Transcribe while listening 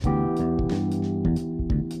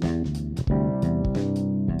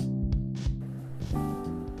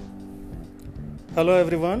Hello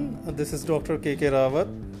everyone, this is Dr. KK Rawat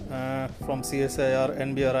from CSIR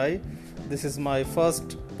NBRI. This is my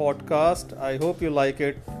first podcast. I hope you like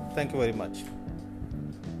it. Thank you very much.